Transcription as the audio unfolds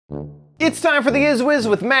It's time for the Giz Wiz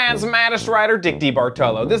with Mad's maddest writer, Dick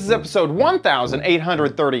DeBartolo. This is episode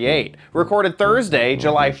 1838, recorded Thursday,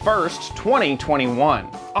 July 1st, 2021.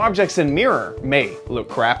 Objects in mirror may look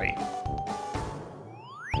crappy.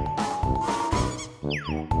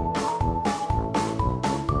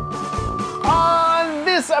 On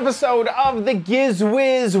this episode of the Giz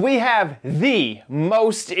Wiz, we have the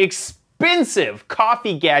most expensive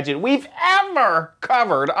coffee gadget we've ever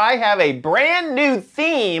covered. I have a brand new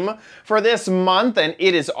theme for this month and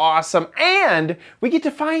it is awesome, and we get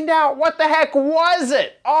to find out what the heck was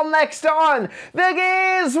it all next on the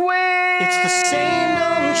Giz Wiz. It's the same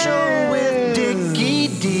old show with Dickie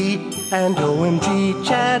D and OMG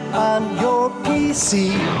chat on your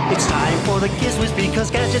PC. It's time for the Giz Wiz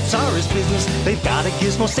because gadgets are his business. They've got a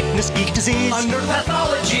gizmo sickness, geek disease, under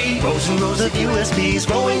pathology, rows and rows of USBs,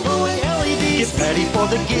 glowing LEDs. Get ready for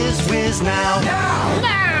the Giz Wiz now.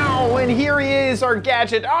 Now! And here he is, our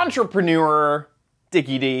gadget entrepreneur,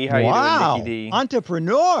 Dickie D. How you doing, Dickie D?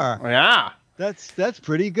 Entrepreneur. Yeah. That's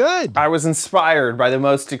pretty good. I was inspired by the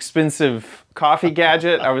most expensive coffee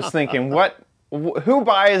gadget. I was thinking, who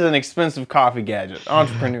buys an expensive coffee gadget?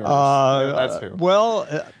 Entrepreneurs. That's who. Well,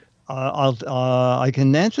 I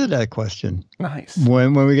can answer that question. Nice.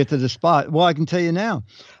 When we get to the spot. Well, I can tell you now.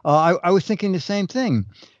 I was thinking the same thing.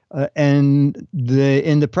 And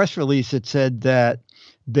in the press release, it said that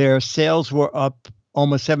their sales were up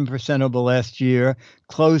almost 7% over last year,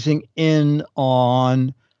 closing in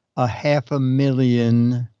on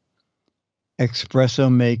 500,000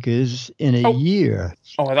 espresso makers in a year.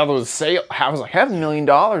 Oh, I thought it was sale. I was like,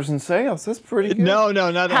 $500,000 in sales. That's pretty good. No,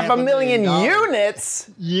 not 500,000 units.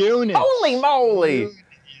 Units. Holy moly!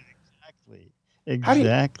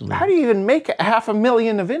 Exactly. How do you even make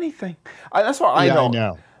 500,000 of anything? That's what I don't. I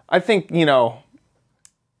know. I think,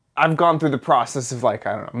 I've gone through the process of, like,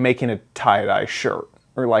 I don't know, making a tie-dye shirt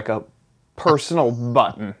or like a personal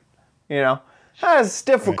button. That's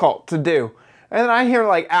difficult to do. And then I hear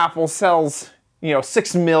like Apple sells,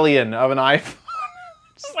 6 million of an iPhone.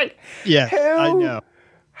 It's like, yeah, I know.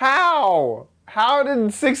 How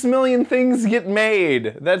did 6 million things get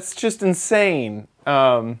made? That's just insane.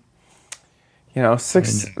 I know.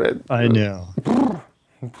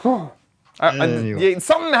 Anyway.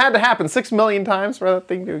 Something had to happen 6 million times for that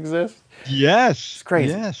thing to exist. Yes. It's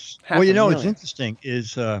crazy. Yes. Well, what's interesting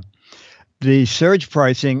is the surge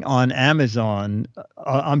pricing on Amazon.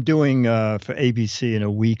 I'm doing for ABC in a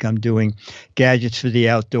week. I'm doing gadgets for the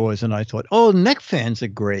outdoors, and I thought, neck fans are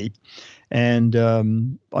great. And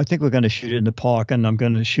I think we're going to shoot it in the park, and I'm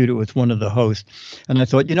going to shoot it with one of the hosts. And I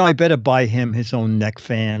thought, I better buy him his own neck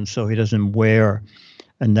fan so he doesn't wear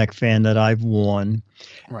a neck fan that I've worn.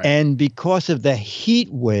 Right. And because of the heat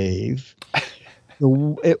wave,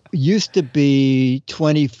 it used to be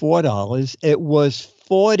 $24. It was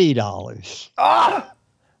 $40. Ah,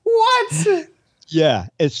 what? Yeah,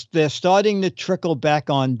 they're starting to trickle back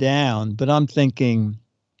on down, but I'm thinking,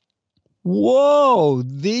 whoa,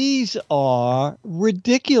 these are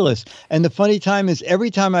ridiculous. And the funny time is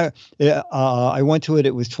every time I went to it,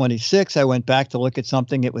 it was 26. I went back to look at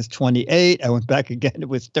something, it was 28. I went back again, it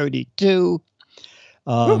was 32.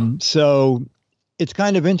 So it's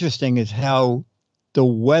kind of interesting is how the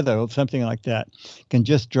weather or something like that can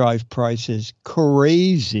just drive prices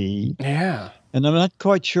crazy. Yeah. And I'm not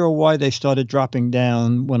quite sure why they started dropping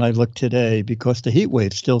down when I looked today, because the heat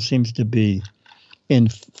wave still seems to be in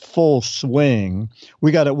full swing.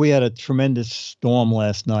 We had a tremendous storm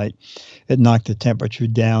last night. It knocked the temperature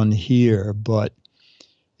down here, but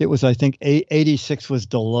it was, I think, 86 was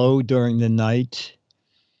the low during the night,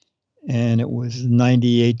 and it was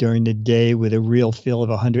 98 during the day with a real feel of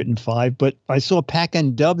 105. But I saw Pac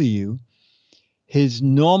and W, his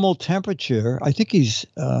normal temperature, I think he's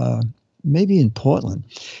maybe in Portland,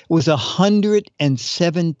 was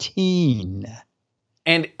 117.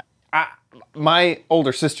 And my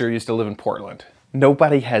older sister used to live in Portland.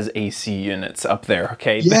 Nobody has AC units up there,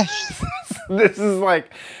 okay? Yes. This is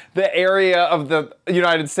like the area of the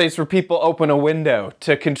United States where people open a window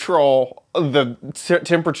to control the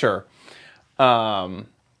temperature.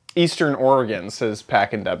 Eastern Oregon, says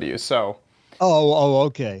Pac and W, so.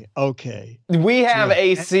 Okay. We have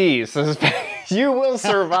AC, says Pac. You will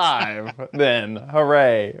survive then.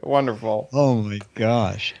 Hooray. Wonderful. Oh, my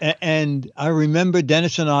gosh. And I remember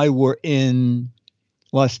Dennis and I were in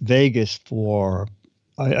Las Vegas for,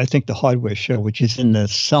 I think, the hardware show, which is in the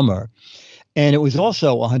summer. And it was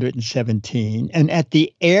also 117. And at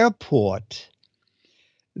the airport,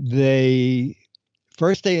 they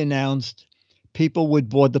announced people would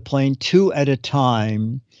board the plane 2 at a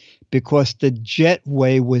time because the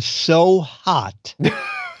jetway was so hot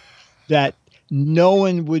that no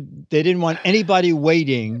one would, they didn't want anybody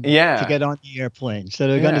waiting to get on the airplane. So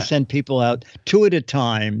they're going to send people out 2 at a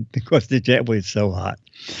time because the jet was so hot.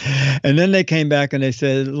 And then they came back and they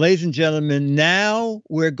said, ladies and gentlemen, now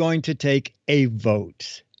we're going to take a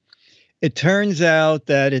vote. It turns out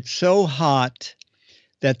that it's so hot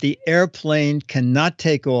that the airplane cannot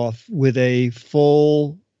take off with a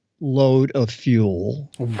full load of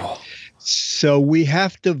fuel. So we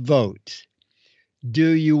have to vote.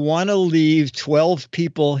 Do you want to leave 12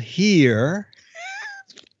 people here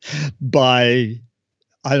by,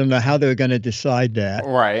 I don't know how they're going to decide that.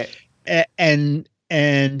 Right. And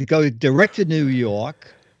go direct to New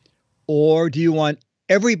York? Or do you want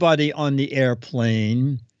everybody on the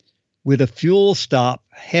airplane with a fuel stop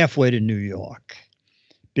halfway to New York?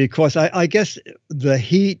 Because I guess the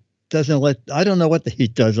heat doesn't I don't know what the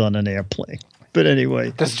heat does on an airplane. But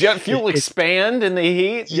anyway. Does jet fuel expand in the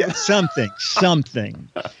heat? Yeah, something.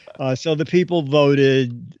 So the people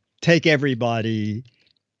voted, take everybody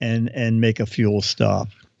and make a fuel stop,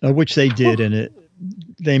 which they did. And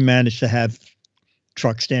they managed to have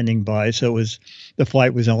trucks standing by. So the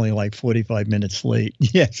flight was only like 45 minutes late.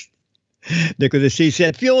 Yes. Because he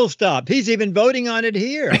said, fuel stop. He's even voting on it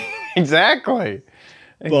here. Exactly.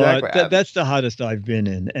 But that's the hottest I've been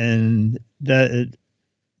in, and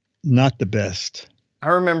not the best. I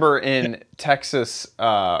remember in Texas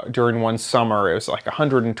during one summer, it was like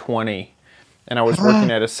 120, and I was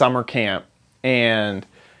working at a summer camp, and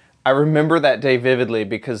I remember that day vividly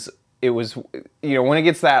because it was, when it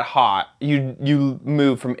gets that hot, you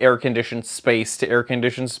move from air-conditioned space to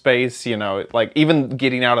air-conditioned space, like even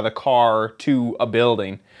getting out of the car to a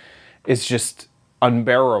building is just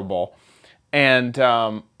unbearable. And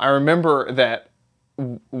I remember that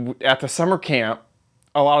at the summer camp,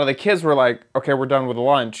 a lot of the kids were like, okay, we're done with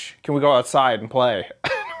lunch. Can we go outside and play?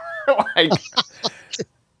 Like,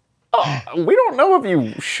 we don't know if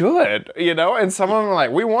you should, And some of them were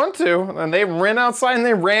like, we want to. And they ran outside and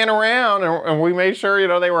they ran around. And we made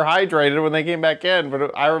sure, they were hydrated when they came back in.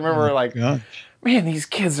 But I remember man, these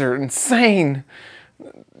kids are insane.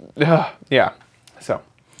 Yeah, so.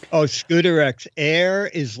 Oh, Scooter X, air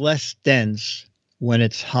is less dense when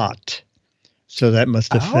it's hot. So that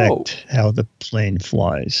must affect how the plane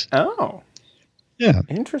flies. Oh. Yeah.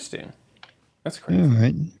 Interesting. That's crazy. All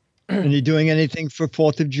right. Are you doing anything for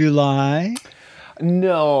 4th of July?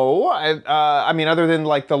 No. I mean, other than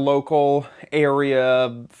like the local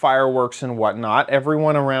area fireworks and whatnot,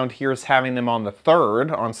 everyone around here is having them on the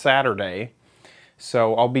 3rd, on Saturday.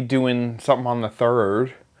 So I'll be doing something on the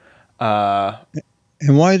 3rd.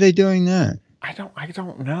 And why are they doing that? I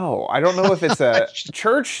don't know. I don't know if it's a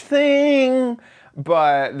church thing,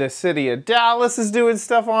 but the city of Dallas is doing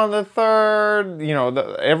stuff on the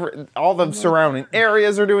 3rd. All the surrounding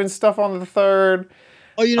areas are doing stuff on the 3rd.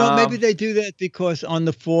 Oh, maybe they do that because on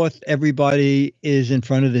the 4th, everybody is in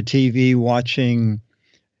front of the TV watching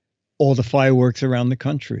all the fireworks around the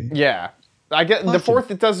country. Yeah. I get the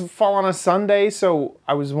 4th, it does fall on a Sunday, so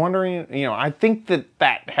I was wondering, I think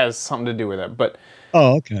that has something to do with it, but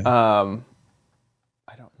oh, okay. I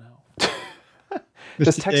don't know.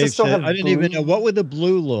 Does Texas still have I didn't even know. What were the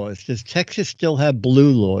blue laws? Does Texas still have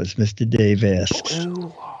blue laws, Mr. Dave asks?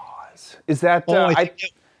 Blue laws. Is that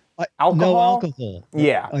alcohol? No alcohol.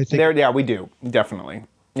 Yeah. We do. Definitely.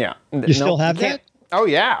 Yeah. You still have that? Oh,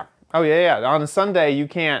 yeah. Oh, yeah. On a Sunday, you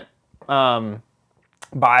can't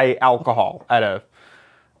buy alcohol at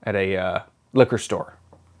a liquor store.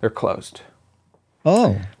 They're closed.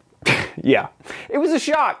 Oh. Yeah. It was a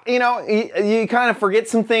shock. You kind of forget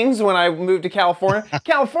some things when I moved to California.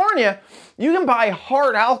 California, you can buy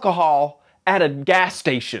hard alcohol at a gas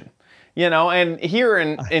station. And here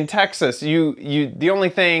in Texas, the only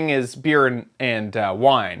thing is beer and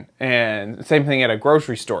wine. And same thing at a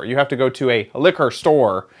grocery store. You have to go to a liquor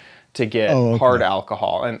store to get hard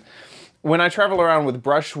alcohol. And when I travel around with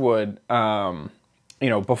Brushwood,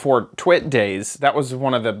 before Twit days, that was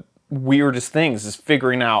one of the weirdest things, is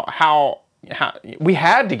figuring out how we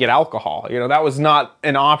had to get alcohol. That was not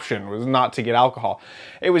an option, was not to get alcohol.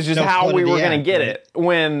 It was just how we were going to get it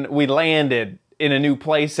when we landed in a new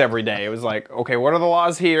place every day. It was like, okay, what are the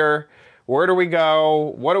laws here? Where do we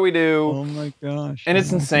go? What do we do? Oh my gosh. And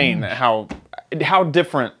it's insane how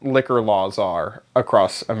different liquor laws are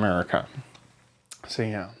across America. So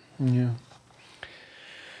yeah.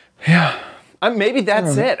 Maybe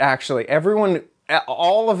that's it, actually.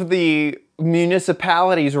 All of the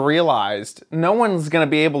municipalities realized no one's going to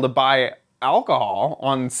be able to buy alcohol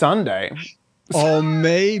on Sunday. Oh,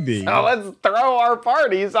 maybe. So let's throw our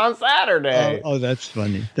parties on Saturday. Oh, that's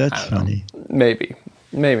funny. That's funny. Maybe.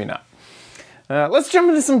 Maybe not. Let's jump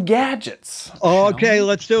into some gadgets. Okay,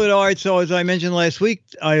 let's do it. All right. So as I mentioned last week,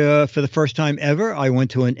 I for the first time ever, I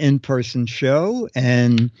went to an in-person show.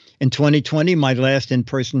 And in 2020, my last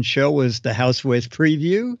in-person show was the Housewares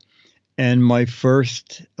preview. And my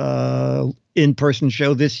first in-person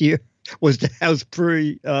show this year was the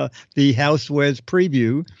Housewares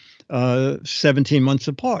preview, 17 months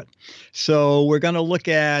apart. So we're going to look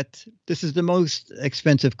at, this is the most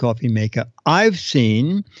expensive coffee maker I've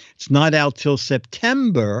seen. It's not out till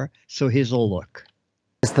September. So here's a look.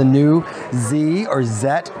 It's the new Z or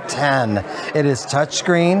Z10. It is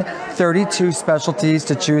touchscreen, 32 specialties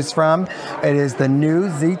to choose from. It is the new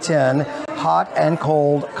Z10 hot and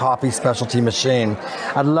cold coffee specialty machine.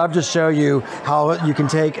 I'd love to show you how you can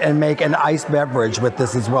take and make an iced beverage with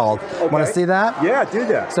this as well. Okay. Want to see that? Yeah, do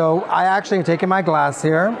that. So I actually am taking my glass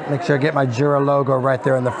here. Make sure I get my Jura logo right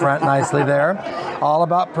there in the front nicely there. All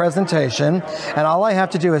about presentation. And all I have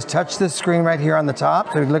to do is touch this screen right here on the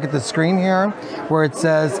top. So look at the screen here where it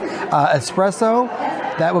says espresso.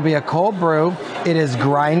 That will be a cold brew. It is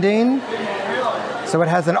grinding. So it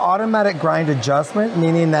has an automatic grind adjustment,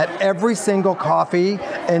 meaning that every single coffee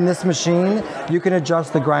in this machine, you can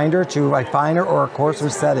adjust the grinder to a finer or a coarser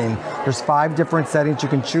setting. There's 5 different settings you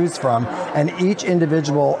can choose from, and each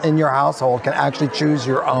individual in your household can actually choose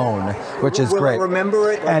your own, which is great. Will it remember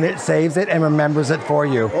it? And it saves it and remembers it for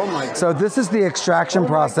you. Oh my God. So this is the extraction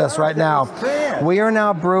process right now. We are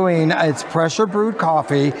now brewing, it's pressure brewed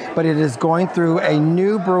coffee, but it is going through a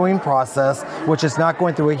new brewing process, which is not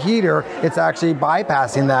going through a heater, it's actually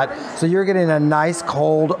bypassing that. So you're getting a nice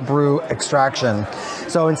cold brew extraction.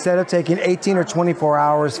 So instead of taking 18 or 24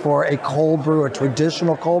 hours for a cold brew, a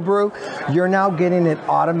traditional cold brew, you're now getting it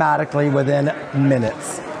automatically within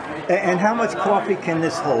minutes. And how much coffee can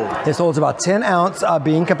this hold? This holds about 10 ounce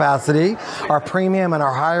bean capacity. Our premium and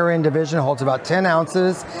our higher end division holds about 10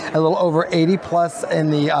 ounces, a little over 80 plus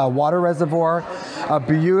in the water reservoir. A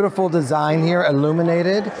beautiful design here,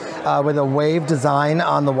 illuminated with a wave design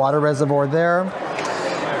on the water reservoir there.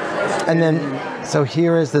 And then, so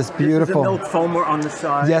here is this beautiful. This is a milk foamer on the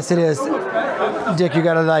side. Yes, it is. Dick, you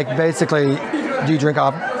gotta like basically, do you drink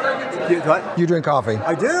coffee? What? You drink coffee.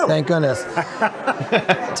 I do. Thank goodness.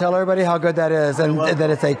 Tell everybody how good that is, and that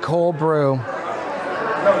it's a cold brew.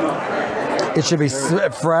 It should be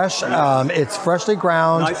fresh. It's freshly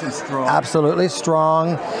ground. Nice and strong. Absolutely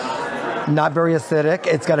strong. Not very acidic.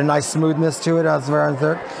 It's got a nice smoothness to it.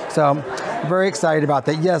 So very excited about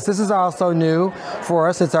that. Yes, this is also new for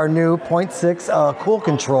us. It's our new 0.6 cool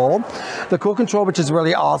control. The cool control, which is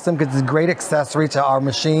really awesome because it's a great accessory to our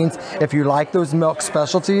machines. If you like those milk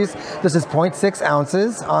specialties, this is 0.6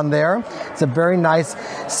 ounces on there. It's a very nice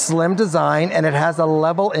slim design, and it has a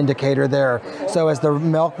level indicator there. So as the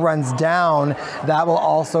milk runs down, that will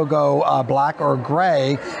also go black or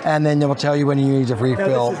gray, and then it will tell you when you need to refill.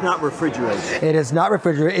 Now, this is not refrigerated. It is not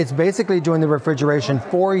refrigerated. It's basically doing the refrigeration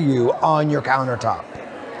for you on your countertop.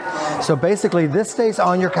 So basically, this stays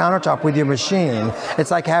on your countertop with your machine. It's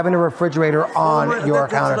like having a refrigerator on your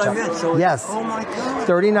countertop. So yes. Oh my God.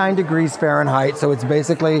 39 degrees Fahrenheit. So it's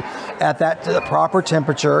basically at that proper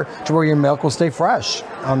temperature to where your milk will stay fresh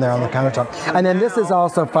on there on the countertop. And then this is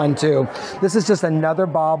also fun too. This is just another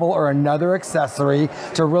bauble or another accessory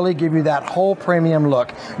to really give you that whole premium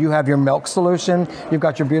look. You have your milk solution. You've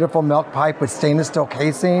got your beautiful milk pipe with stainless steel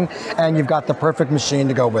casing, and you've got the perfect machine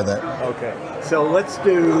to go with it. Okay. So let's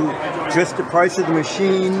do just the price of the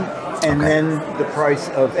machine and then the price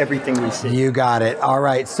of everything we see. You got it. All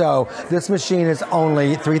right. So this machine is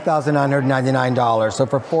only $3,999. So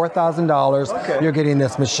for $4,000, you're getting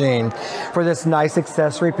this machine. For this nice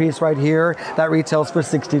accessory piece right here, that retails for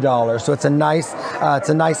 $60. So it's a nice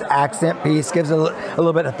accent piece. Gives a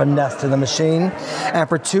little bit of finesse to the machine. And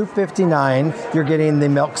for $259, you're getting the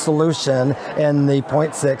milk solution in the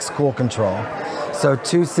 0.6 cool control. So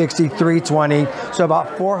 260, 320, so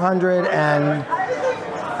about 400 and,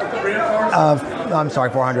 I'm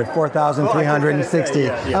sorry, 4,360.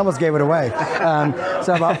 I almost gave it away.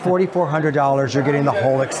 So about $4,400, you're getting the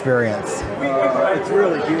whole experience. It's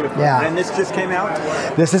really beautiful. Yeah. And this just came out?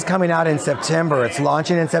 This is coming out in September. It's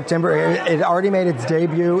launching in September. It already made its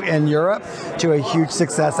debut in Europe to a huge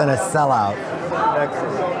success and a sellout.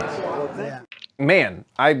 Excellent. Man,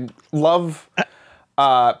 I love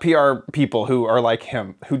PR people who are like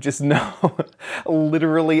him, who just know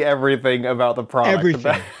literally everything about the product.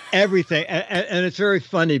 Everything. And it's very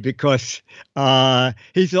funny because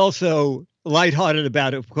he's also lighthearted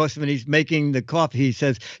about it. Of course, when he's making the coffee, he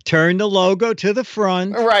says, turn the logo to the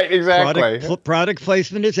front. Right, exactly. Product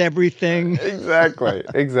placement is everything. Exactly.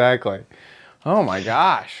 Oh my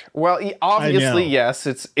gosh. Well, obviously, yes,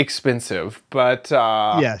 it's expensive, but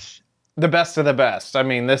yes. The best of the best. I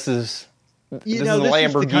mean, this is a This Lamborghini.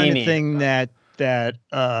 is the kind of thing that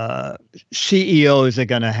CEOs are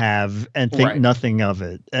going to have and think nothing of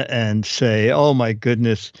it and say, "Oh my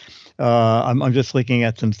goodness." I'm just looking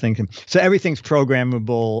at some things. So everything's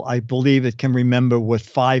programmable. I believe it can remember with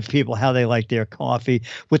 5 people how they like their coffee,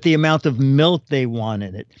 with the amount of milk they want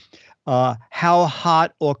in it, how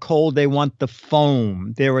hot or cold they want the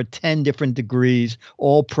foam. There are 10 different degrees,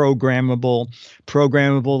 all programmable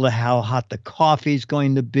to how hot the coffee is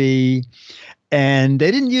going to be. And they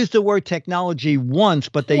didn't use the word technology once,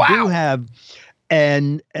 but they do have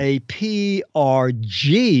a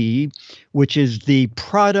PRG, which is the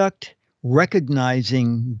product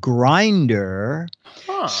recognizing grinder,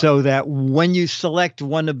 so that when you select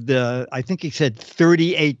one of the, I think he said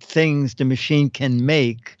 38 things the machine can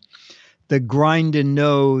make, the grinder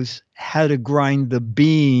knows how to grind the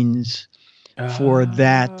beans for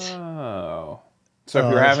that so if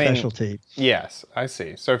you're having specialty. Yes, I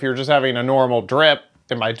see. So if you're just having a normal drip,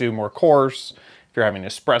 it might do more coarse. If you're having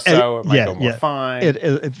espresso, it might go more fine.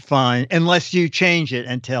 It's fine, unless you change it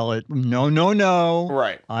and tell it, no.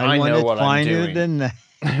 Right. I want know it what finer I'm doing. than that.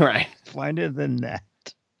 Right. Finer than that.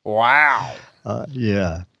 Wow.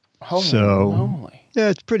 Yeah. Holy moly. Yeah,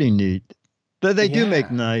 it's pretty neat. They do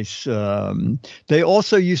make nice. They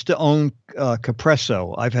also used to own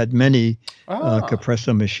Capresso. I've had many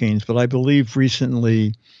Capresso machines, but I believe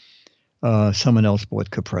recently someone else bought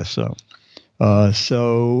Capresso.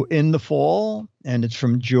 So in the fall, and it's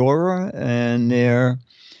from Jura, and they're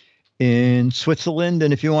in Switzerland.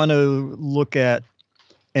 And if you want to look at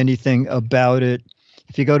anything about it,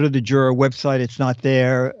 if you go to the Jura website, it's not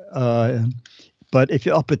there. But if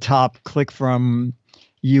you're up at top, click from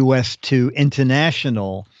US to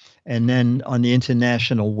international, and then on the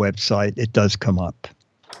international website, it does come up.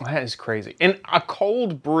 That is crazy. And a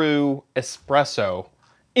cold brew espresso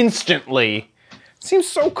instantly seems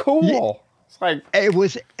so cool. It's like it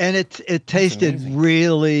was, and it tasted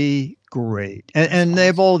really great. And they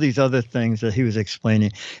have all these other things that he was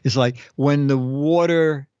explaining. It's like when the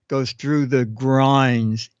water goes through the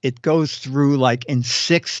grinds, it goes through like in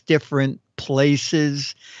 6 different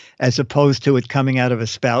places, as opposed to it coming out of a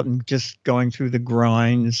spout and just going through the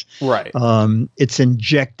grinds. Right. It's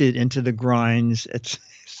injected into the grinds. It's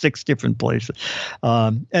 6 different places.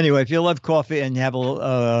 Anyway, if you love coffee and you have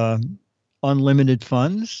unlimited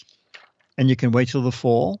funds, and you can wait till the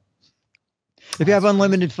fall. If you have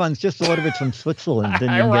unlimited funds, just order it from Switzerland.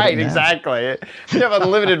 Then you right, get it now. exactly. If you have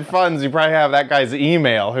unlimited funds, you probably have that guy's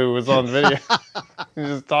email who was on video. You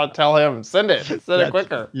just tell him, send it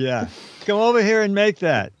quicker. Yeah. Come over here and make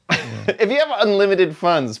that. Yeah. If you have unlimited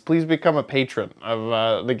funds, please become a patron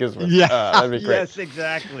of the Giz Wiz. Yeah, that'd be great. Yes,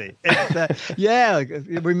 exactly. Yeah,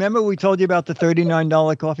 remember we told you about the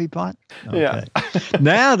 $39 coffee pot? Okay. Yeah.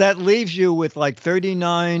 Now that leaves you with like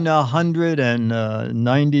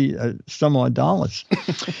 $3,990 some odd dollars.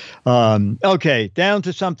 Okay, down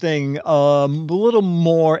to something a little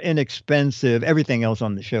more inexpensive. Everything else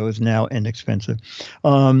on the show is now inexpensive.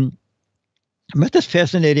 I met this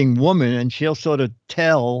fascinating woman, and she'll sort of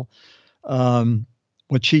tell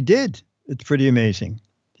what she did. It's pretty amazing.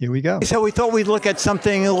 Here we go. So we thought we'd look at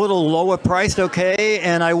something a little lower priced, okay?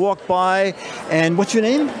 And I walked by, and what's your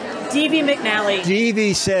name? Devi McNally.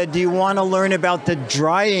 Devi said, do you want to learn about the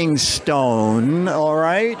drying stone? All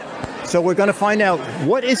right. So we're going to find out,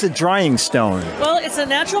 what is a drying stone? Well, it's a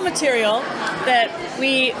natural material that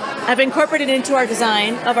we have incorporated into our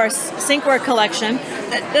design of our sinkware collection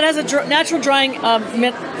that has a natural drying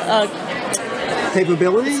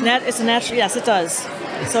Capability? It's a natural, yes, it does.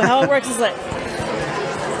 So how it works is that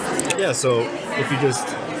yeah, so if you just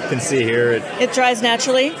can see here, it dries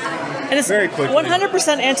naturally, and it's very quickly.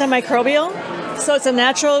 100% antimicrobial. So it's a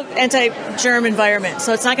natural anti-germ environment.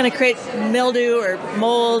 So it's not going to create mildew or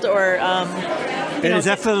mold or. And is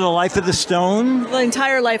that for the life of the stone? The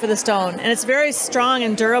entire life of the stone, and it's very strong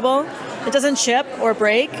and durable. It doesn't chip or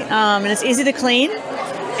break, and it's easy to clean.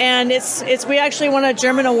 And it's we actually won a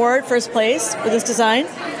German award, first place, for this design,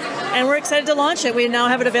 and we're excited to launch it. We now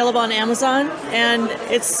have it available on Amazon, and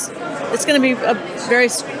it's going to be a very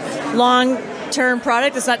long-term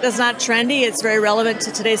product. It's not trendy. It's very relevant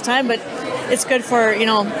to today's time, but it's good for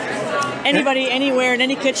anybody, anywhere, in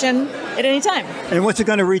any kitchen, at any time. And what's it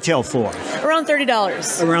going to retail for? Around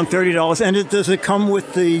 $30. Around $30. And does it come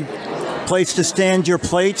with the place to stand your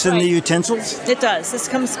plates and the utensils? It does. This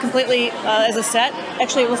comes completely as a set.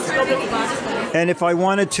 Actually, let's go get the box. And if I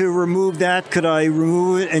wanted to remove that, could I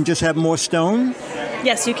remove it and just have more stone?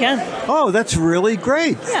 Yes, you can. Oh, that's really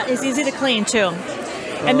great. Yeah, it's easy to clean too.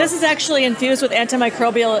 And this is actually infused with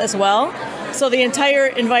antimicrobial as well. So the entire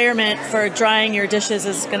environment for drying your dishes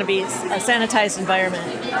is going to be a sanitized environment.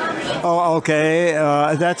 Oh, okay.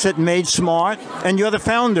 That's it. Made Smart, and you're the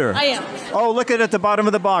founder. I am. Oh, look at the bottom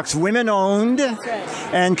of the box. Women owned. That's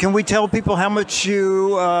right. And can we tell people how much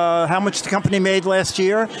the company made last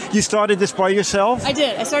year? You started this by yourself? I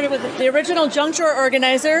did. I started with the original junk drawer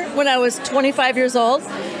organizer when I was 25 years old,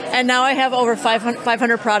 and now I have over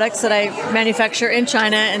 500 products that I manufacture in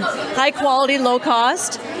China, and high quality, low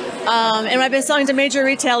cost. And I've been selling to major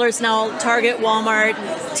retailers now: Target, Walmart,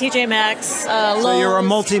 TJ Maxx, Lowe's. So you're a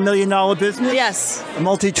multi-million-dollar business? Yes. A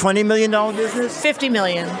multi-$20 million business? 50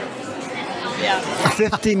 million. Yeah.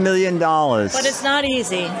 $50 million. But it's not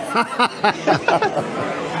easy.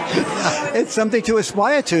 It's something to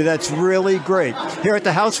aspire to. That's really great. Here at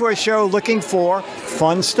the Houseware Show, looking for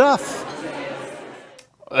fun stuff.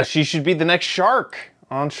 She should be the next shark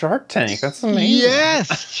on Shark Tank. That's amazing.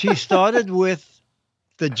 Yes. She started with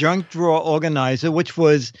the junk drawer organizer, which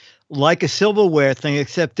was like a silverware thing,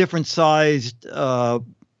 except different sized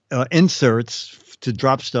inserts to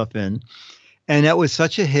drop stuff in. And that was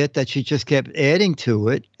such a hit that she just kept adding to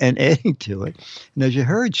it and adding to it. And as you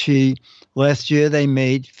heard, last year they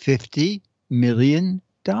made $50 million.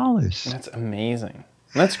 That's amazing.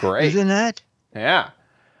 That's great. Isn't that? Yeah.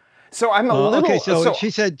 So I'm a little... Okay, so she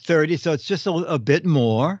said 30, so it's just a bit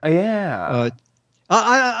more. Yeah.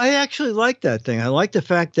 I actually like that thing. I like the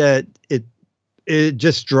fact that it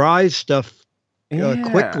just dries stuff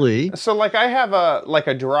quickly. So like I have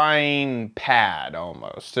a drying pad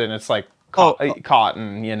almost, and it's like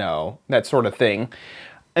cotton, that sort of thing.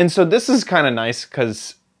 And so this is kind of nice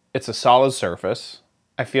because it's a solid surface.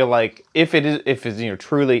 I feel like if it's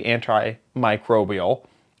truly antimicrobial,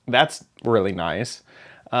 that's really nice.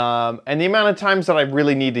 And the amount of times that I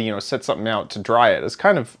really need to set something out to dry it is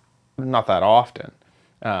kind of not that often.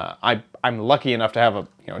 I'm lucky enough to have a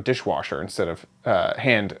dishwasher instead of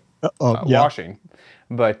hand washing.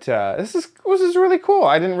 But this is really cool.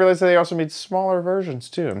 I didn't realize that they also made smaller versions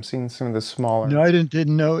too. I'm seeing some of the smaller. No, I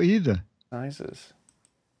didn't know either. Sizes.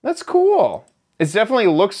 That's cool. It definitely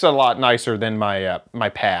looks a lot nicer than my my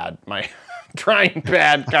pad, my drying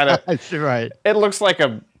pad. Kind of. That's right. It looks like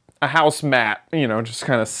a house mat, just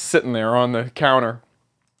kind of sitting there on the counter.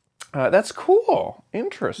 That's cool.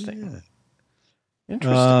 Interesting. Yeah.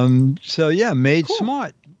 Interesting. So yeah, Made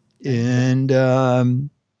Smart, and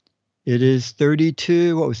it is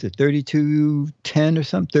 32. What was it? 32.10 or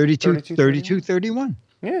something? 32.31.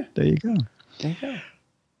 Yeah. There you go.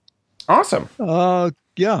 Awesome.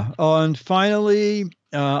 Yeah. And finally,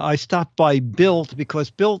 I stopped by Built because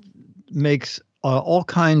Built makes all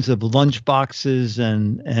kinds of lunch boxes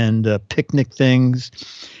and picnic things,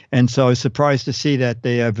 and so I was surprised to see that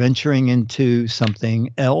they are venturing into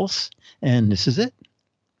something else. And this is it.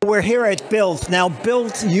 We're here at Built. Now,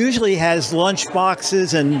 Built usually has lunch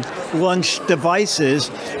boxes and lunch devices,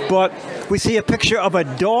 but we see a picture of a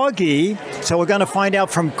doggy. So we're going to find out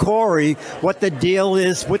from Corey what the deal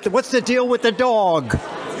is. What's the deal with the dog?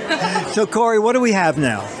 So, Corey, what do we have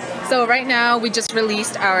now? So right now we just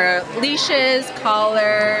released our leashes,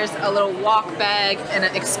 collars, a little walk bag, and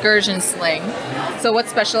an excursion sling. So what's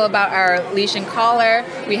special about our leash and collar,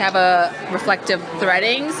 we have a reflective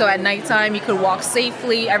threading, so at nighttime you could walk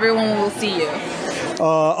safely, everyone will see you.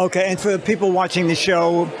 Okay, and for the people watching the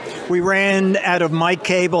show, we ran out of mic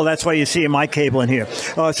cable. That's why you see a mic cable in here.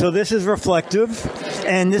 So this is reflective,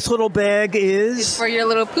 and this little bag is... It's for your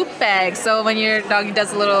little poop bag. So when your doggy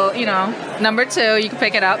does a little, number 2, you can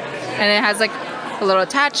pick it up, and it has like a little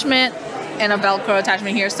attachment and a Velcro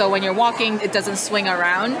attachment here. So when you're walking, it doesn't swing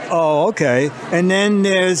around. Oh, okay. And then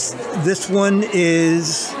there's this one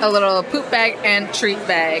is... a little poop bag and treat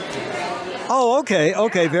bag. Oh, okay.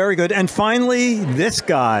 Okay, very good. And finally, this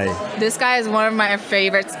guy. This guy is one of my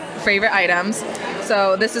favorite items.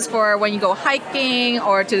 So this is for when you go hiking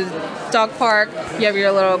or to the dog park. You have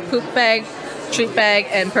your little poop bag, treat bag,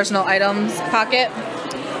 and personal items pocket.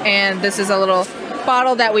 And this is a little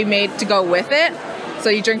bottle that we made to go with it. So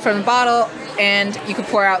you drink from the bottle and you can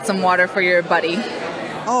pour out some water for your buddy.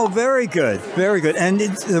 Oh, very good. Very good. And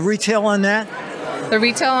the retail on that? The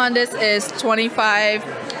retail on this is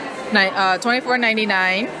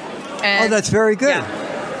 $24.99. Oh, that's very good. Yeah,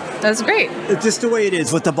 that's great. It's just the way it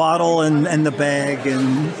is with the bottle and the bag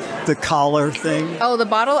and the collar thing. Oh, the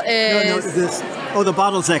bottle is... No, the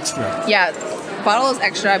bottle's extra. Yeah, bottle is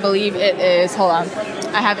extra. I believe it is... Hold on.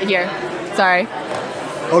 I have it here. Sorry.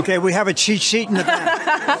 Okay, we have a cheat sheet in the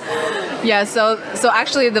back. Yeah, so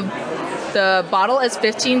actually the The bottle is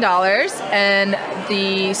 $15 and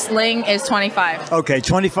the sling is $25. Okay,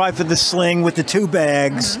 25 for the sling with the 2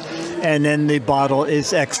 bags, and then the bottle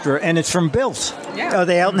is extra, and it's from Built. Yeah. Are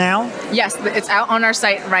they out now? Yes, it's out on our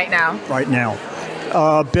site right now. Right now.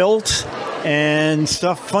 Built and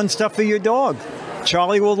stuff, fun stuff for your dog.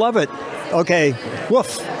 Charlie will love it. Okay,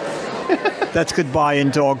 woof. That's goodbye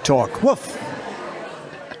in dog talk. Woof.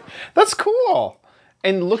 That's cool.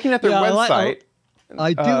 And looking at their website.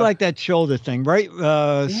 I do like that shoulder thing, right?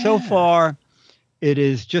 So far, it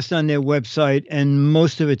is just on their website, and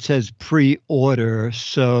most of it says pre-order.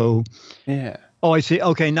 So, yeah. Oh, I see.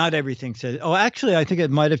 Okay, not everything says. Oh, actually, I think it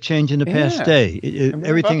might have changed in the past day.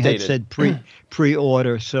 Everything had said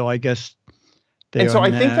pre-order, so I guess they And so are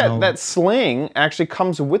I think now- that sling actually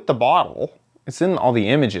comes with the bottle. It's in all the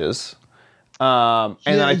images. And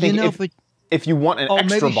I think if you want an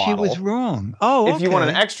extra maybe bottle, she was wrong. Oh, okay. if you want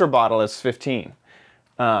an extra bottle, it's $15.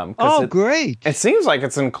 Great. It seems like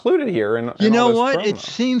it's included here. In You know all this what? promo. It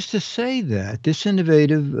seems to say that. This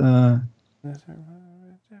innovative. See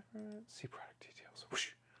product details. Whoosh.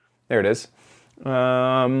 There it is.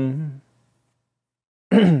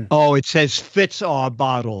 Oh, it says fits our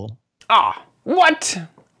bottle. What?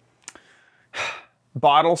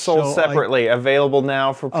 Bottle sold So separately, available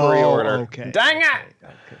now for pre-order. Okay. Dang it!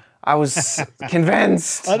 Okay. I was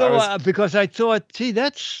convinced. Because I thought, gee,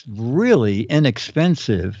 that's really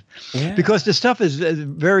inexpensive. Yeah. Because the stuff is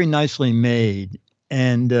very nicely made,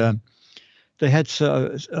 and they had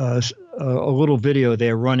a little video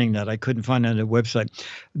they're running that I couldn't find on their website.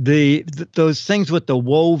 Those things with the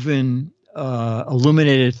woven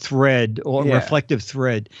illuminated thread or reflective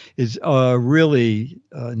thread is really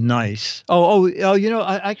nice. You know,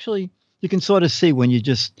 actually, you can sort of see when you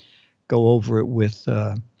just go over it with.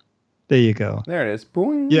 There you go. There it is.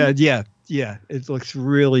 Boing. Yeah. It looks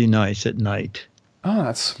really nice at night. Oh,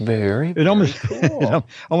 that's very Almost cool. it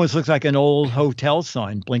almost looks like an old hotel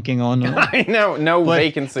sign blinking on. I know, no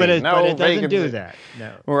vacancy. But it vacancy. doesn't do that.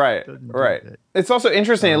 No. Right. It's also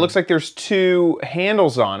interesting. It looks like there's 2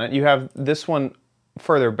 handles on it. You have this one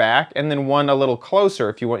further back, and then one a little closer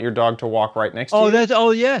if you want your dog to walk right next to you.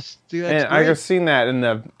 Yes. And I've seen that in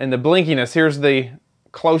the blinkiness. Here's the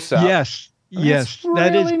close up. Yes,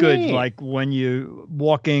 that is really good. neat. Like when you're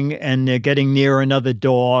walking and they're getting near another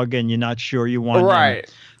dog and you're not sure you want them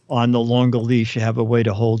on the longer leash, you have a way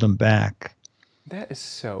to hold them back. That is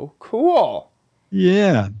so cool.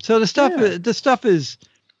 Yeah. So the stuff is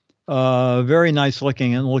very nice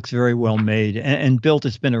looking and looks very well made. And Built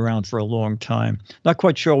has been around for a long time. Not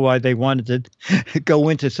quite sure why they wanted to go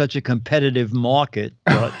into such a competitive market,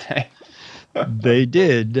 but they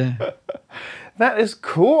did. That is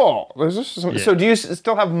cool. So do you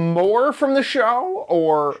still have more from the show,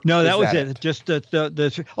 or no? That was it. Just going to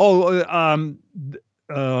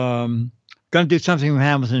do something from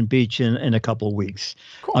Hamilton Beach in a couple of weeks.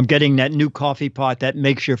 Cool. I'm getting that new coffee pot that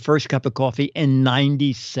makes your first cup of coffee in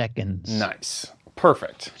 90 seconds. Nice.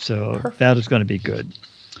 Perfect. So that is going to be good.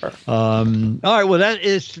 Perfect. All right. Well, that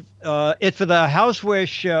is it for the Houseware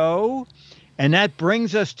Show. And that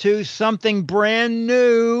brings us to something brand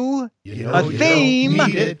new, a theme. You don't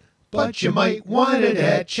need it, but you might want it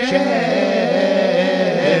at Chad's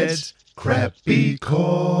Crappy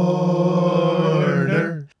Corner.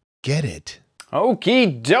 Get it?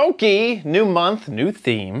 Okie dokie. New month, new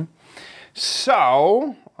theme.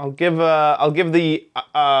 So I'll give the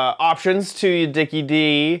options to you, Dickie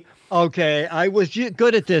D. Okay, I was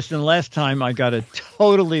good at this, and last time I got it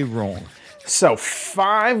totally wrong. So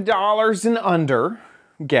 $5 and under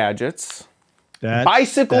gadgets.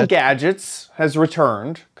 Bicycle gadgets has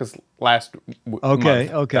returned because last month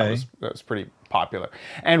that was pretty popular.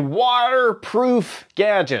 And waterproof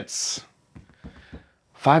gadgets.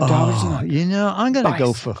 $5 and under. You know, I'm going to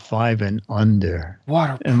go for 5 and under.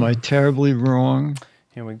 Waterproof. Am I terribly wrong?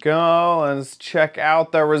 Here we go. Let's check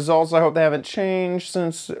out the results. I hope they haven't changed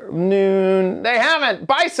since noon. They haven't.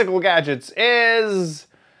 Bicycle gadgets is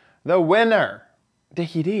the winner.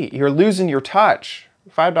 Dickie D, you're losing your touch.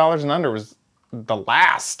 $5 and under was the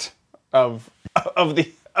last of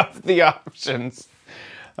the options.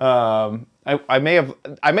 I may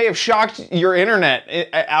have shocked your internet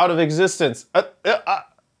out of existence. Are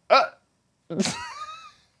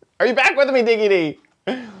you back with me, Dickie D?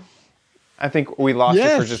 I think we lost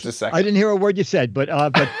you for just a second. I didn't hear a word you said, but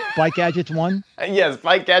Bike Gadgets won? Yes,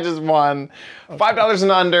 Bike Gadgets won. $5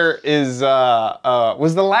 and under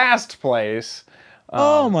was the last place.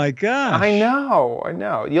 Oh my gosh. I know.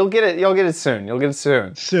 You'll get it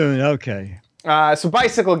soon. Soon, okay. So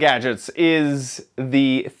Bicycle Gadgets is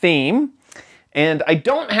the theme, and I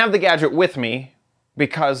don't have the gadget with me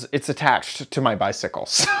because it's attached to my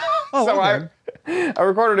bicycles. Oh, So okay. I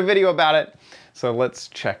recorded a video about it. So let's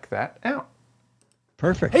check that out.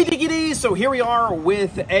 Perfect. Hey Diggities, so here we are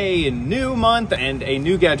with a new month and a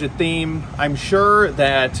new gadget theme. I'm sure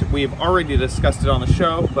that we've already discussed it on the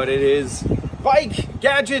show, but it is Bike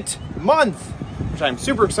Gadget Month, which I'm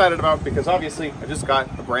super excited about because obviously I just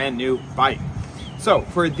got a brand new bike. So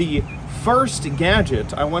for the first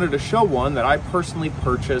gadget, I wanted to show one that I personally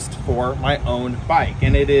purchased for my own bike,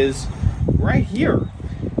 and it is right here.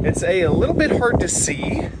 It's a little bit hard to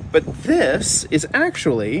see, but this is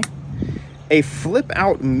actually a flip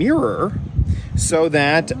out mirror so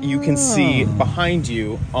that you can see behind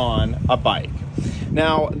you on a bike.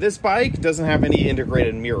 Now, this bike doesn't have any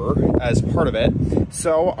integrated mirror as part of it,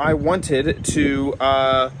 so I wanted to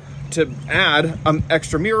add an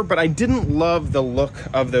extra mirror, but I didn't love the look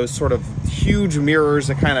of those sort of huge mirrors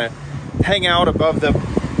that kind of hang out above the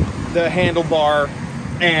handlebar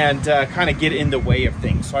and kind of get in the way of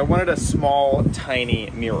things. So I wanted a small, tiny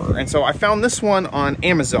mirror. And so I found this one on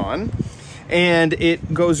Amazon, and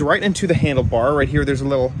it goes right into the handlebar. Right here, there's a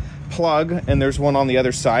little plug, and there's one on the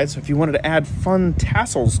other side. So if you wanted to add fun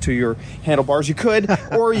tassels to your handlebars, you could,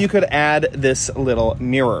 or you could add this little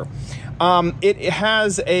mirror. It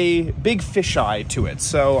has a big fisheye to it,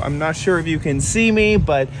 so I'm not sure if you can see me,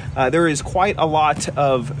 but there is quite a lot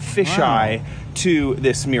of fisheye to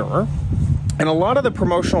this mirror. And a lot of the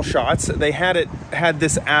promotional shots, they had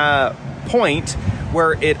this point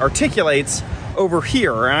where it articulates over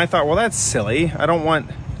here, and I thought, well, that's silly. I don't want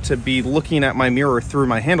to be looking at my mirror through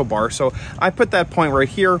my handlebar, so I put that point right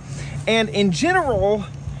here. And in general,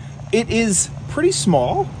 it is pretty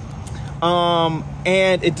small,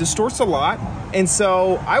 and it distorts a lot, and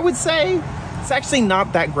so I would say it's actually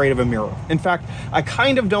not that great of a mirror. In fact, I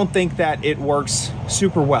kind of don't think that it works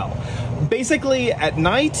super well. Basically, at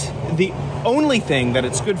night, the only thing that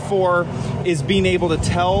it's good for is being able to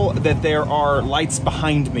tell that there are lights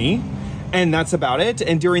behind me, and that's about it.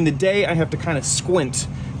 And during the day, I have to kind of squint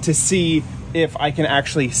to see if I can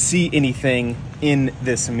actually see anything in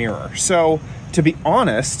this mirror. So, to be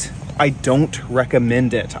honest, I don't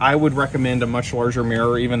recommend it. I would recommend a much larger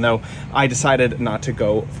mirror, even though I decided not to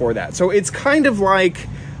go for that. So it's kind of like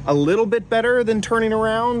a little bit better than turning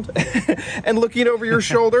around and looking over your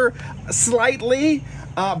shoulder slightly,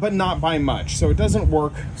 but not by much. So it doesn't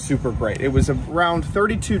work super great. It was around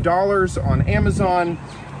 $32 on Amazon.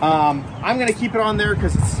 I'm gonna keep it on there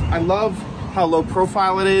because I love how low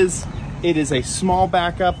profile it is. It is a small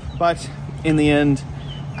backup, but in the end,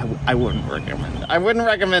 I wouldn't recommend it. I wouldn't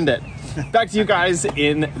recommend it. Back to you guys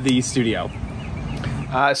in the studio.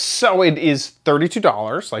 So it is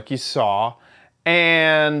 $32, like you saw.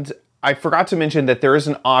 And I forgot to mention that there is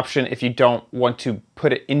an option if you don't want to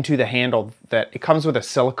put it into the handle, that it comes with a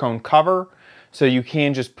silicone cover. So you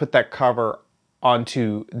can just put that cover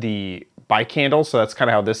onto the bike handle. So that's kind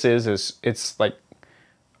of how this is it's like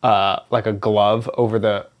a glove over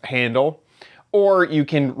the handle. Or you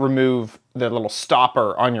can remove the little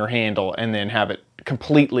stopper on your handle and then have it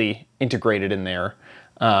completely integrated in there,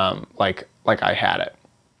 like I had it.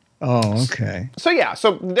 Oh, okay. So yeah,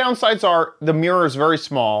 so the downsides are the mirror is very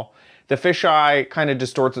small. The fisheye kind of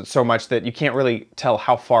distorts it so much that you can't really tell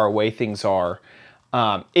how far away things are.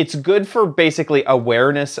 It's good for basically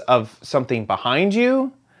awareness of something behind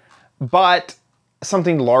you, but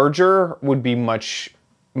something larger would be much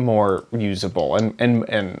more usable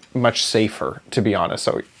and much safer, to be honest.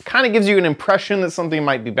 So it kind of gives you an impression that something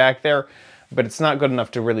might be back there, but it's not good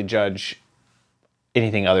enough to really judge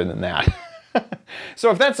anything other than that.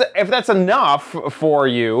 So if that's enough for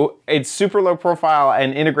you, it's super low profile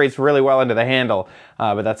and integrates really well into the handle,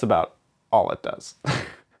 but that's about all it does.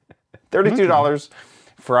 $32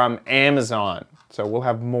 from Amazon. So we'll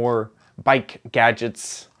have more bike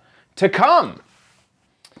gadgets to come.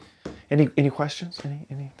 Any questions?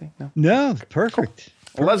 Anything? No? No, perfect.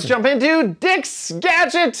 Well, let's jump into Dick's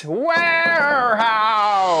Gadget Warehouse.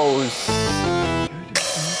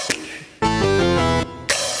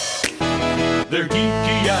 They're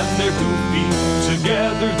geeky and they're goofy,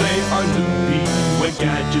 together they are loopy. When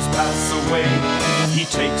gadgets pass away, he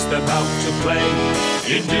takes them out to play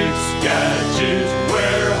in Dick's Gadget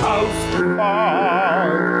Warehouse.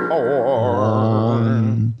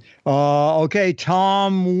 Okay,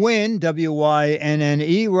 Tom Wynn,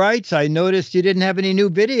 W-Y-N-N-E, writes, I noticed you didn't have any new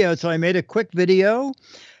videos, so I made a quick video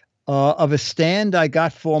of a stand I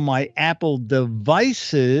got for my Apple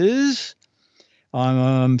devices.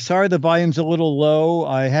 I'm sorry the volume's a little low.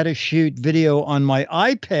 I had to shoot video on my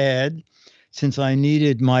iPad since I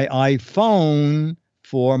needed my iPhone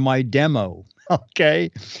for my demo.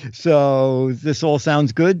 Okay, so this all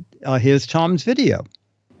sounds good. Here's Tom's video.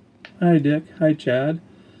 Hi, Dick. Hi, Chad.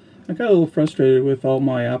 I got a little frustrated with all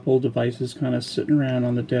my Apple devices kind of sitting around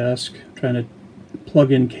on the desk, trying to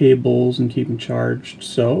plug in cables and keep them charged.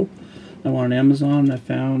 So I went on Amazon and I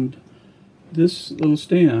found this little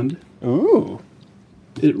stand. Ooh.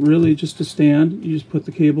 It really just a stand. You just put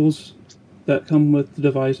the cables that come with the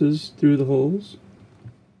devices through the holes,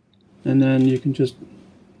 and then you can just,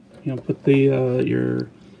 you know, put the your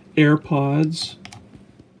AirPods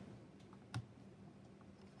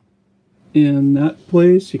in that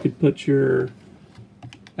place. You could put your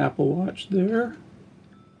Apple Watch there.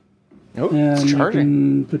 Oh, and it's you charging.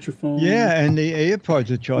 can put your phone Yeah, and the AirPods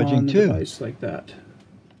are on charging the too. device like that.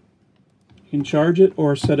 You can charge it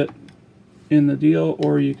or set it in the deal,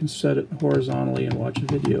 or you can set it horizontally and watch a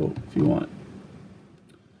video if you want.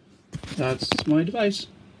 That's my device.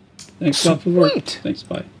 Thanks a lot for work. Sweet. Thanks,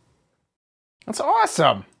 bye. That's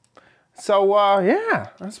awesome. So yeah,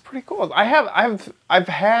 that's pretty cool. I've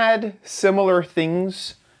had similar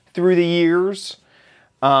things through the years,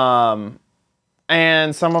 and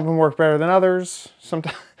some of them work better than others.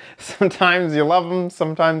 Sometimes you love them,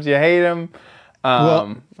 sometimes you hate them.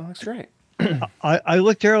 That looks great. I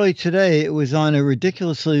looked early today. It was on a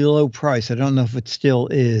ridiculously low price. I don't know if it still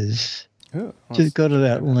is. Ooh, Just go to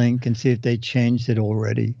that link and see if they changed it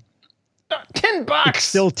already. $10. It's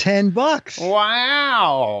still $10.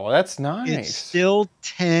 Wow, that's nice. It's still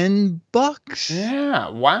 $10. Yeah,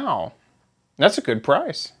 wow. That's a good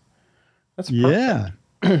price. That's perfect.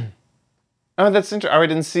 Yeah. Oh, that's interesting. Oh, I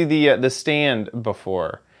didn't see the stand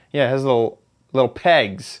before. Yeah, it has little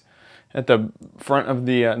pegs at the front of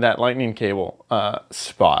the that lightning cable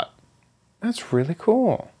spot. That's really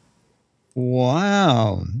cool.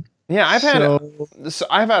 Wow. Yeah, I've had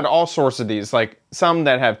all sorts of these, like some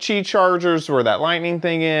that have Qi chargers where that lightning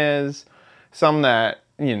thing is, some that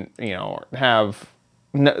you know have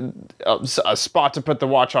a spot to put the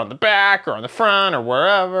watch on the back or on the front or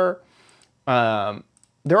wherever.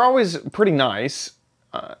 They're always pretty nice,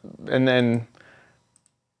 and then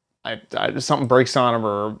something breaks on them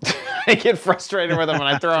or I get frustrated with them when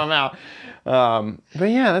I throw them out. But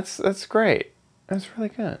yeah, that's great. That's really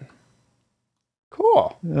good.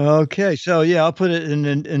 Cool. Okay, so yeah, I'll put it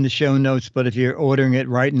in the show notes. But if you're ordering it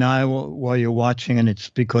right now while you're watching, and it's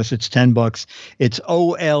because it's $10, it's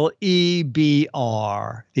OLEBR,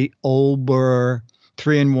 the Olber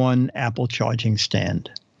 3-in-1 Apple charging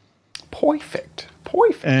stand. Perfect.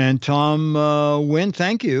 And Tom Wynn,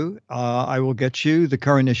 thank you. I will get you the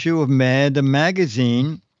current issue of Mad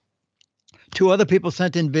Magazine. 2 other people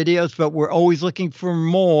sent in videos, but we're always looking for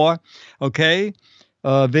more. Okay.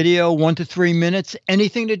 Video 1 to 3 minutes,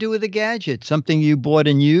 anything to do with a gadget, something you bought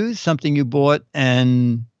and used, something you bought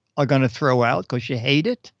and are going to throw out because you hate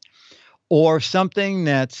it, or something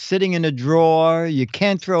that's sitting in a drawer. You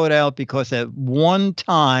can't throw it out because at one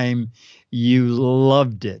time you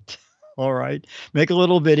loved it. All right. Make a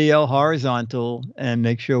little video horizontal and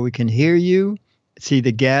make sure we can hear you, see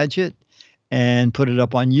the gadget, and put it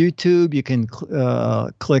up on YouTube. You can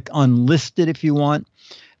click unlisted if you want.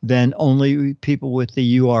 Then only people with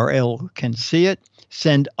the URL can see it.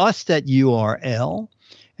 Send us that URL,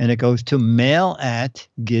 and it goes to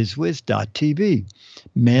mail@gizwiz.tv.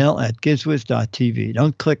 Mail@gizwiz.tv.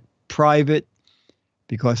 Don't click private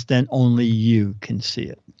because then only you can see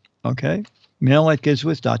it. Okay?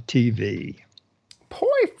 Mail@gizwiz.tv.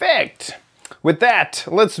 Perfect. With that,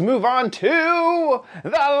 let's move on to the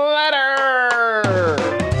letter.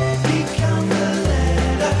 Become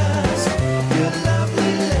the letters, your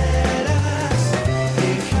lovely letters.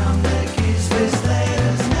 Become the Giz Wiz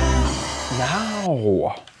letters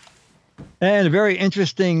now. And a very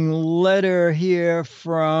interesting letter here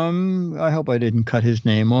from, I hope I didn't cut his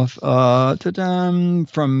name off, he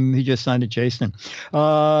just signed it, Jason.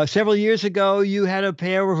 Several years ago, you had a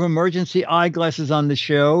pair of emergency eyeglasses on the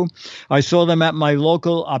show. I saw them at my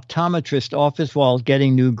local optometrist office while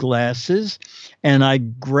getting new glasses, and I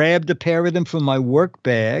grabbed a pair of them from my work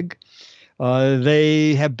bag.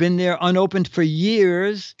 They have been there unopened for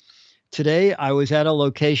years. Today, I was at a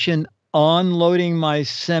location unloading my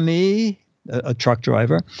semi, a truck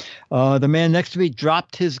driver. The man next to me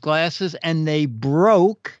dropped his glasses and they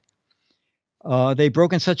broke. They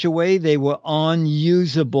broke in such a way they were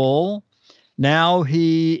unusable. Now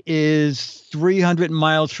he is 300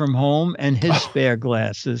 miles from home and his spare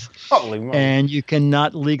glasses. Holy moly. And you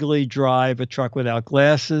cannot legally drive a truck without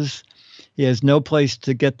glasses. He has no place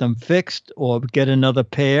to get them fixed or get another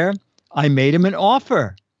pair. I made him an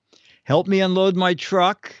offer. Help me unload my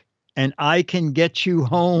truck and I can get you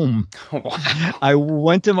home. Wow. I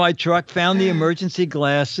went to my truck, found the emergency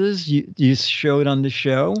glasses you showed on the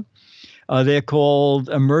show. They're called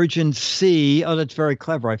Emergency. Oh, that's very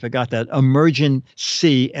clever. I forgot that.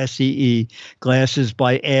 Emergency, SEE, glasses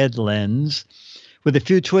by Ad Lens. With a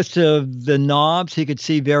few twists of the knobs, he could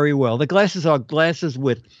see very well. The glasses are glasses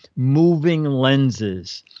with moving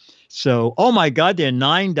lenses. So, oh my God, they're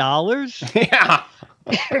 $9? Yeah.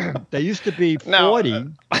 They used to be 40.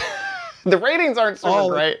 No, the ratings aren't super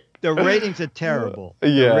great. The ratings are terrible.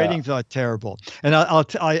 Yeah. The ratings are terrible. And I'll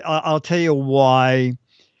tell you why.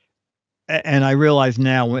 And I realize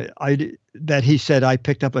now that he said I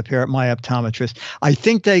picked up a pair at my optometrist. I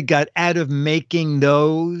think they got out of making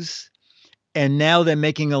those, and now they're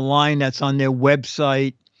making a line that's on their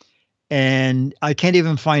website, and I can't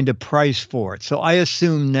even find a price for it. So I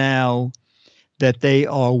assume now that they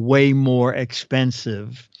are way more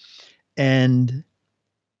expensive. And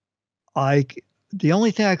the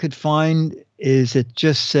only thing I could find is it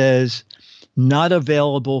just says not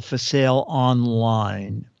available for sale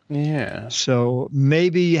online. Yeah. So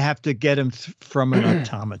maybe you have to get them from an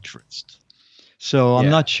optometrist. So I'm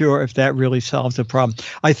not sure if that really solves the problem.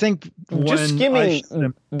 I think just skimming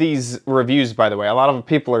these reviews, by the way, a lot of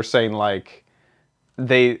people are saying like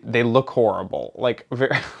they look horrible. Like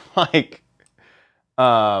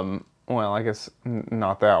well, I guess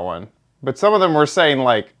not that one. But some of them were saying,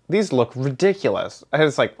 like, these look ridiculous. And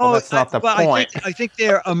it's like, well, that's not the point. I think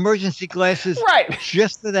they're emergency glasses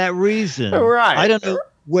just for that reason. Right. I don't know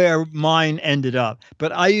where mine ended up,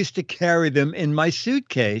 but I used to carry them in my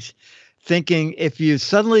suitcase thinking if you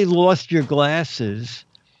suddenly lost your glasses,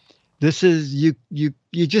 this is, you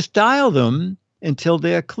just dial them until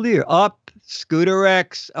they're clear. Up. Scooter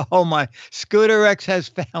X. Oh my! Scooter X has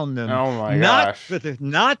found them. Oh my gosh!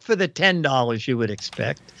 Not for the $10 you would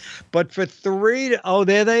expect, but for $3. Oh,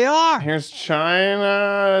 there they are. Here's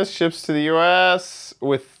China. Ships to the U.S.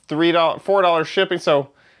 with $4 shipping. So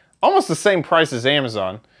almost the same price as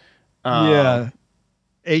Amazon. Yeah,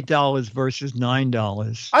 $8 versus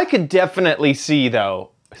 $9. I could definitely see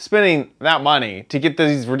though spending that money to get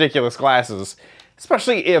these ridiculous glasses,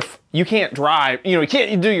 especially if you can't drive. You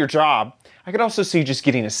can't do your job. I could also see just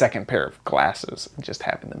getting a second pair of glasses and just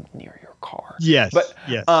having them near your car. Yes, but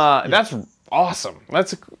that's awesome.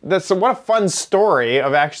 That's what a fun story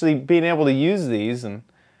of actually being able to use these and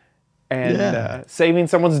saving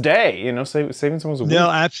someone's day. Saving someone's week. No,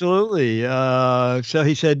 absolutely. So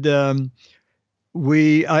he said, I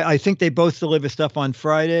think they both deliver stuff on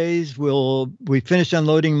Fridays. We finished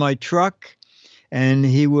unloading my truck, and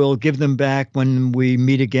he will give them back when we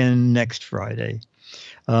meet again next Friday.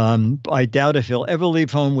 I doubt if he'll ever leave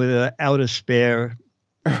home without a spare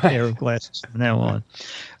pair of glasses from now on.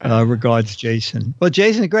 Regards, Jason. Well,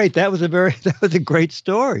 Jason, great. That was a great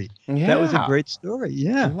story. Yeah. That was a great story.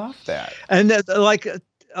 Yeah. I love that. And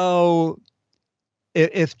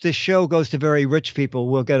if the show goes to very rich people,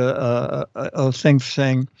 we'll get a thing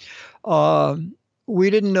saying, we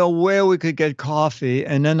didn't know where we could get coffee.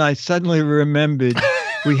 And then I suddenly remembered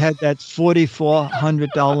we had that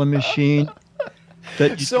 $4,400 machine.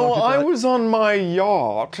 So I was on my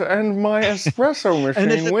yacht and my espresso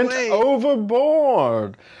machine went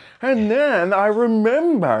overboard. And then I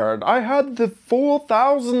remembered I had the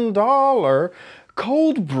 $4,000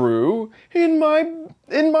 cold brew in my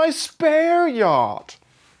spare yacht.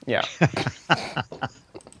 Yeah.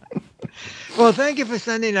 Well, thank you for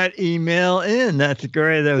sending that email in. That's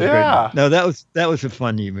great. That was great. No, that was a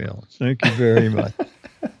fun email. Thank you very much.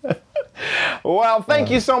 Well,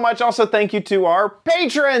 thank you so much. Also, thank you to our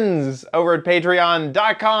patrons over at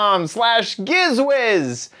patreon.com/Giz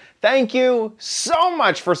Wiz. Thank you so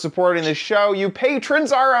much for supporting the show. You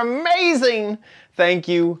patrons are amazing. Thank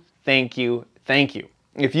you, thank you, thank you.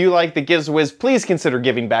 If you like the Giz Wiz, please consider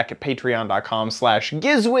giving back at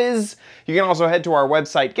patreon.com/Giz Wiz. You can also head to our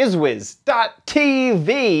website, gizwiz.tv.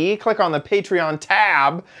 Click on the Patreon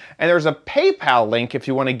tab, and there's a PayPal link if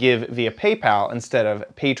you want to give via PayPal instead of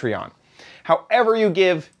Patreon. However you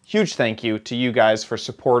give, huge thank you to you guys for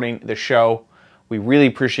supporting the show. We really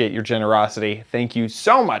appreciate your generosity. Thank you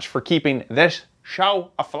so much for keeping this show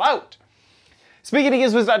afloat. Speaking of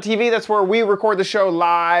GizWiz.tv, that's where we record the show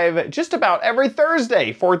live just about every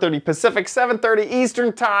Thursday, 4:30 Pacific, 7:30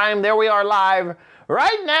 Eastern Time. There we are live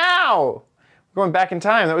right now. Going back in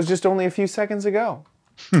time, that was just only a few seconds ago.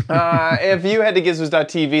 If you head to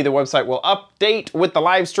GizWiz.tv, the website will update with the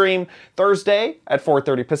live stream Thursday at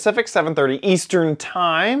 4:30 Pacific, 7:30 Eastern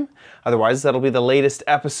Time. Otherwise, that'll be the latest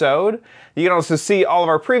episode. You can also see all of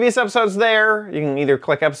our previous episodes there. You can either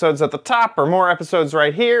click episodes at the top or more episodes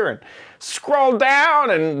right here and scroll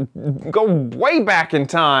down and go way back in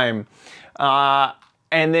time.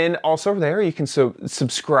 And then also there, you can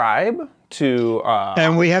subscribe to.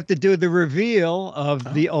 And we have to do the reveal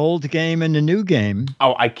of the old game and the new game.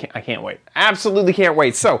 Oh, I can't wait. Absolutely can't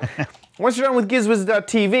wait. So, once you're done with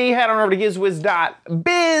GizWiz.tv, head on over to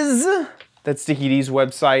GizWiz.biz. That's Sticky D's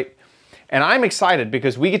website. And I'm excited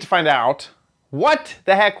because we get to find out what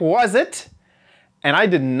the heck was it. And I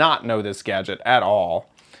did not know this gadget at all.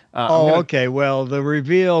 Okay. Well, the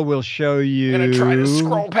reveal will show you. I'm going to try to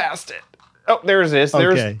scroll past it. Oh, there's this.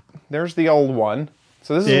 There's the old one.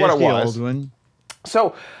 So this is what it was. The old one.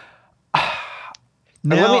 So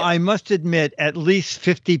now I must admit, at least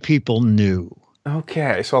 50 people knew.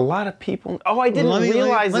 Okay, so a lot of people. Oh, I didn't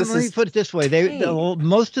realize this. Let me put it this way: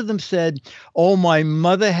 most of them said, "Oh, my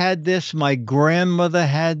mother had this. My grandmother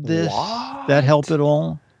had this." What? That help at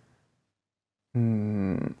all?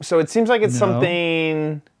 So it seems like it's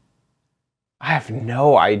something. I have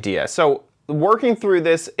no idea. So working through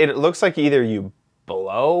this, it looks like either you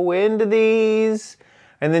blow into these,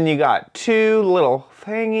 and then you got two little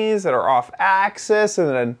thingies that are off axis, and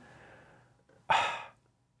then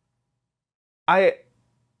I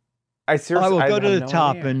seriously, I will go to the no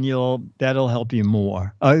top, idea. and that'll help you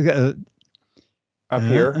more. Up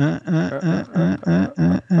here.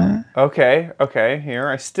 Okay,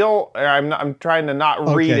 here. I'm trying to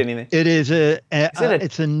not read anything. It is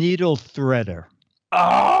it's a needle threader.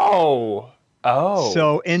 Oh.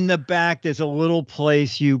 So in the back, there's a little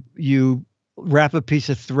place you wrap a piece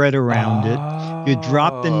of thread around it. You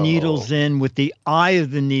drop the needles in with the eye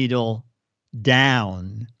of the needle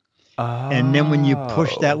down. And then when you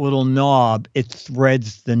push that little knob, it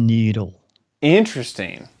threads the needle.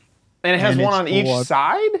 Interesting. And it has one on each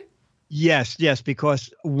side? Yes,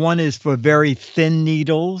 because one is for very thin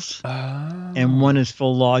needles, and one is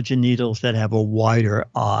for larger needles that have a wider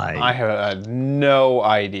eye. I have no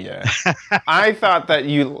idea. I thought that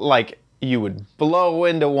you would blow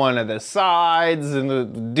into one of the sides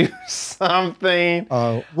and do something.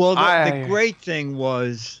 Well, the great thing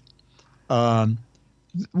was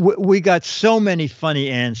we got so many funny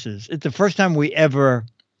answers. It's the first time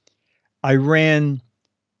I ran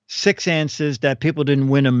 6 answers that people didn't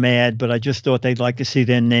win them mad, but I just thought they'd like to see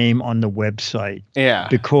their name on the website. Yeah.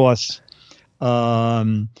 Because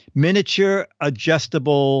miniature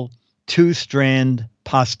adjustable 2-strand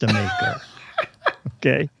pasta maker.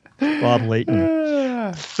 Okay. Bob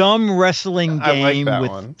Layton. Thumb wrestling game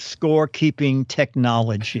with scorekeeping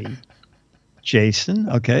technology. Jason.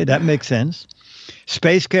 Okay. That makes sense.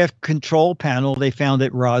 Spacecraft control panel they found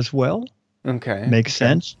at Roswell. Okay. Makes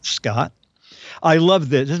sense. Scott. I love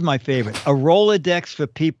this. This is my favorite. A Rolodex for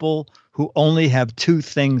people who only have 2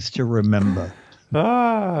 things to remember.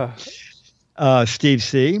 Steve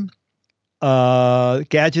C.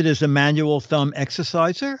 Gadget is a manual thumb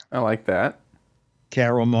exerciser. I like that.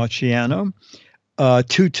 Carol Marciano.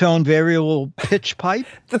 2-tone variable pitch pipe.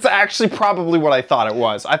 That's actually probably what I thought it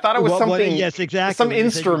was. I thought it was something. Yes, exactly. Some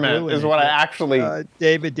instrument is what I actually.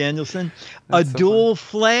 David Danielson. A dual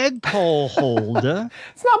flagpole holder.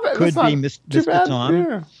 It's not bad. Could be Mr. Tom.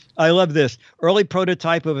 Yeah. I love this. Early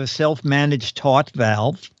prototype of a self-managed taut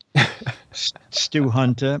valve. Stu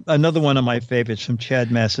Hunter. Another one of my favorites from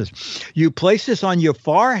Chad Masters. You place this on your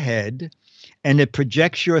forehead, and it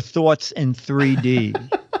projects your thoughts in 3D.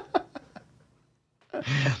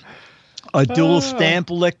 A dual stamp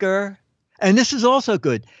licker. And this is also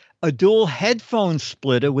good. A dual headphone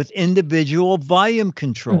splitter with individual volume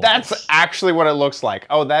control. That's actually what it looks like.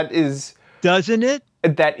 Oh, that is... Doesn't it?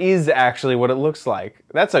 That is actually what it looks like.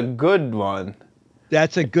 That's a good one.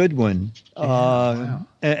 That's a good one. Wow.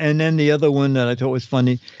 And then the other one that I thought was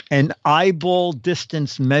funny, an eyeball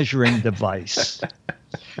distance measuring device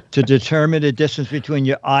to determine the distance between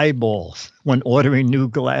your eyeballs when ordering new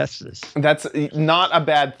glasses. That's not a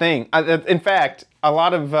bad thing. In fact, a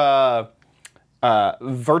lot of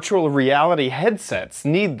virtual reality headsets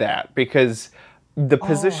need that because the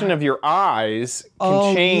position of your eyes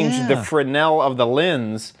can change the Fresnel of the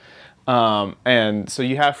lens. And so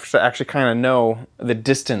you have to actually kind of know the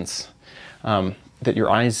distance that your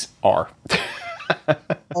eyes are.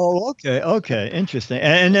 Okay. Interesting.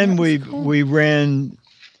 And then we ran,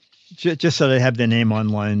 just so they have their name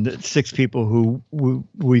online, 6 people who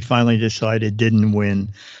we finally decided didn't win.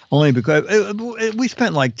 Only because we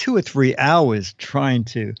spent like 2 or 3 hours trying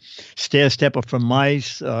to stair stepper for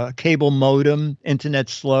mice, cable modem, internet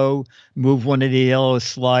slow, move one of the yellow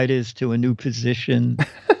sliders to a new position.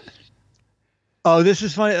 Oh, this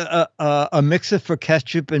is funny. A mixer for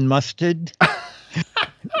ketchup and mustard.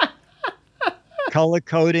 Color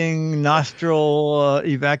coding nostril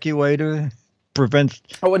evacuator. prevents.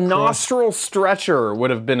 Oh, a nostril stretcher would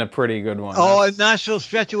have been a pretty good one. Oh, a nostril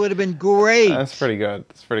stretcher would have been great. That's pretty good.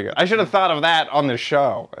 That's pretty good. I should have thought of that on the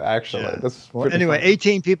show, actually. Yeah. That's Well, anyway, funny.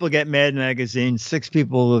 18 people get Mad Magazine. 6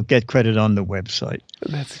 people will get credit on the website.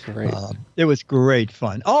 That's great. It was great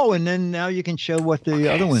fun. Oh, and then now you can show what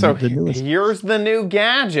the other one, So the newest. here's the new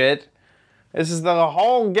gadget. This is the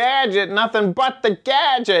whole gadget, nothing but the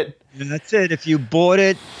gadget. And that's it. If you bought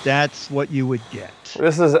it, that's what you would get.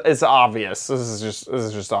 It's obvious. This is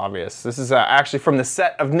just obvious. This is actually from the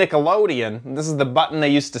set of Nickelodeon. This is the button they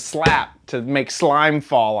used to slap to make slime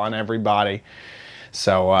fall on everybody.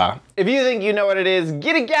 So if you think you know what it is,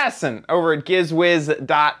 get a guessing over at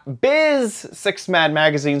gizwiz.biz. 6 Mad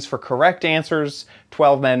Magazines for correct answers,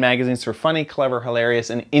 12 Mad Magazines for funny, clever, hilarious,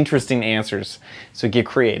 and interesting answers. So get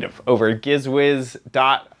creative over at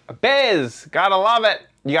gizwiz.biz. Gotta love it.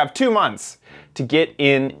 You have 2 months to get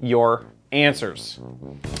in your answers.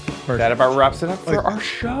 That about wraps it up for our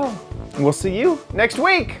show. We'll see you next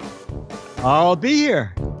week. I'll be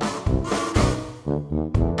here.